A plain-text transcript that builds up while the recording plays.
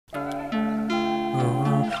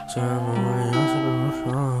No,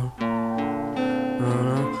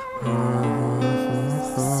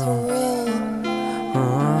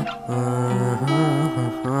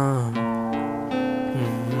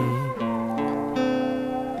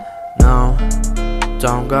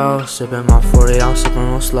 don't go sipping my 40, I'm sipping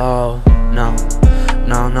real slow. No,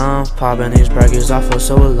 popping these breakers, I feel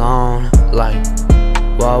so alone. Like,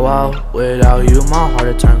 whoa, without you, my heart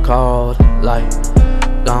would turn cold. Like,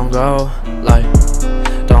 don't go,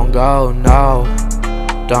 no.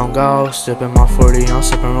 Don't go sipping my 40, I'm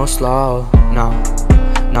sipping real slow. No,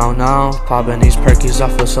 popping these perkies, I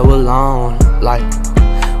feel so alone. Like,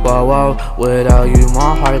 whoa, without you,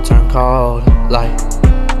 my heart would turn cold. Like,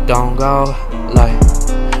 don't go,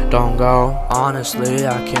 don't go. Honestly,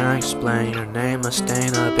 I can't explain. Your name a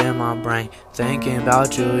stain up in my brain. Thinking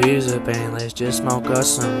about you is a pain. Let's just smoke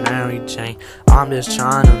us some Mary Jane. I'm just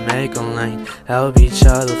trying to make a lane, help each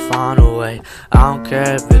other find a way. I don't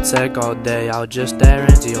care if it take all day, I'll just stare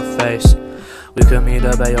into your face. We could meet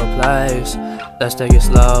up at your place. Let's take it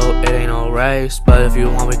slow, it ain't no race. But if you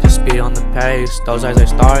want, we can speed on the pace. Those eyes like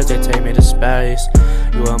stars, they take me to space.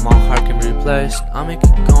 You and my heart can be replaced. I'll make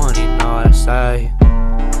it going, you know what I say.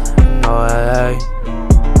 No way.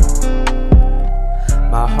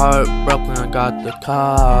 My heart broke when I got the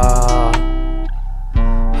call.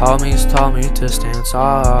 Homies told me to stand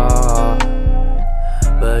tall,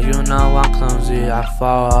 but you know I'm clumsy, I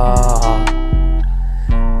fall.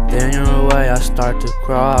 Then you're away, I start to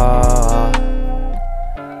crawl.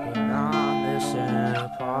 But now I'm missing a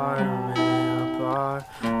part of me,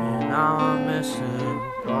 and now I'm missing a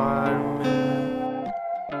part of me.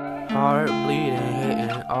 Heart bleeding,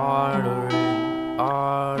 hitting artery,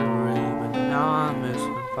 but now I'm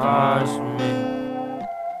missing parts of me.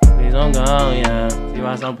 Please don't go, yeah. See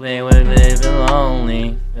why some play with living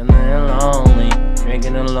lonely, feeling lonely,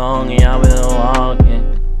 drinking alone, and I was walking,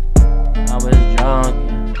 I was drunk.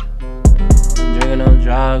 Drinking on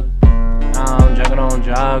drugs, now I'm drinking on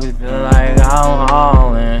drugs. Feeling like I'm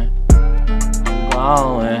hauling, I'm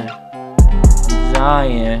glowing, I'm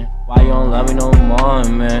dying. Why you don't love me no more,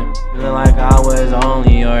 man? Feeling like I was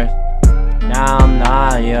only yours, now I'm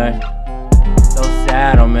not yours. So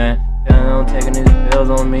sad, oh man. Feeling I'm taking these pills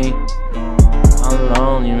on me. I'm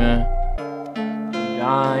lonely, man. I'm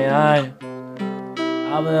dying.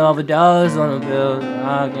 I've been overdosed on the pills,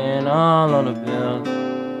 rocking all on the pills.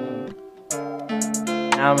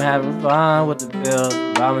 I'm having fun with the pills.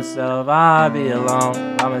 By myself, I be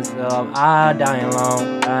alone. By myself, I die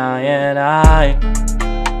alone. I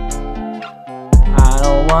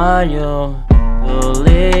don't want you to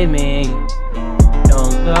leave me.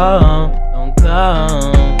 Don't go,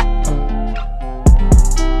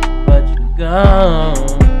 but you go.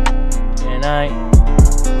 And I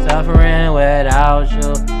suffering without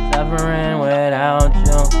you, suffering without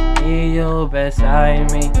you. Need you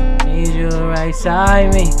beside me. Need you right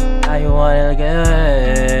side me. Now you wanna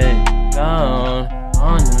get gone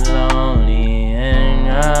on the lonely and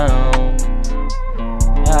now.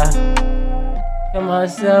 Yeah, kill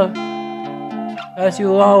myself, cause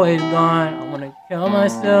you always gone. I wanna kill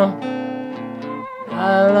myself.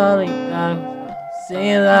 I lonely now,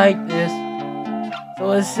 seeing like this.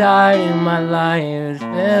 Suicide in my life, it's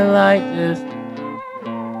been like this.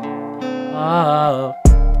 Oh.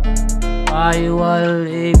 Why you wanna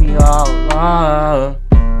leave me all alone?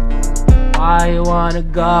 Why you wanna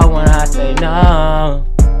go when I say no?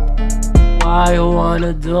 Why you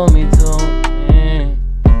wanna do me to me?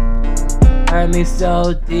 Hurt me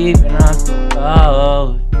so deep and I'm so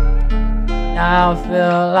cold. Now I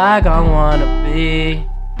feel like I wanna be in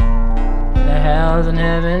the hells and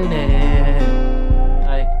heaven dead.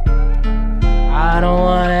 Like, I don't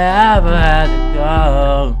wanna ever have to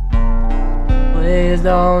go. Please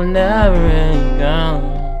don't never go.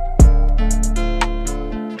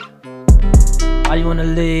 Why you wanna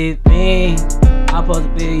leave me? I'm supposed to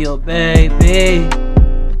be your baby.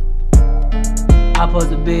 I'm supposed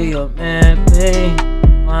to be your man, babe.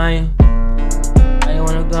 Why you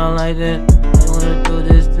wanna go like this? Why you wanna do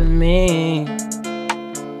this to me?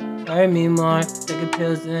 Hurt me more, taking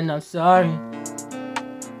pills and I'm sorry.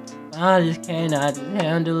 I just cannot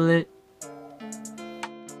handle it.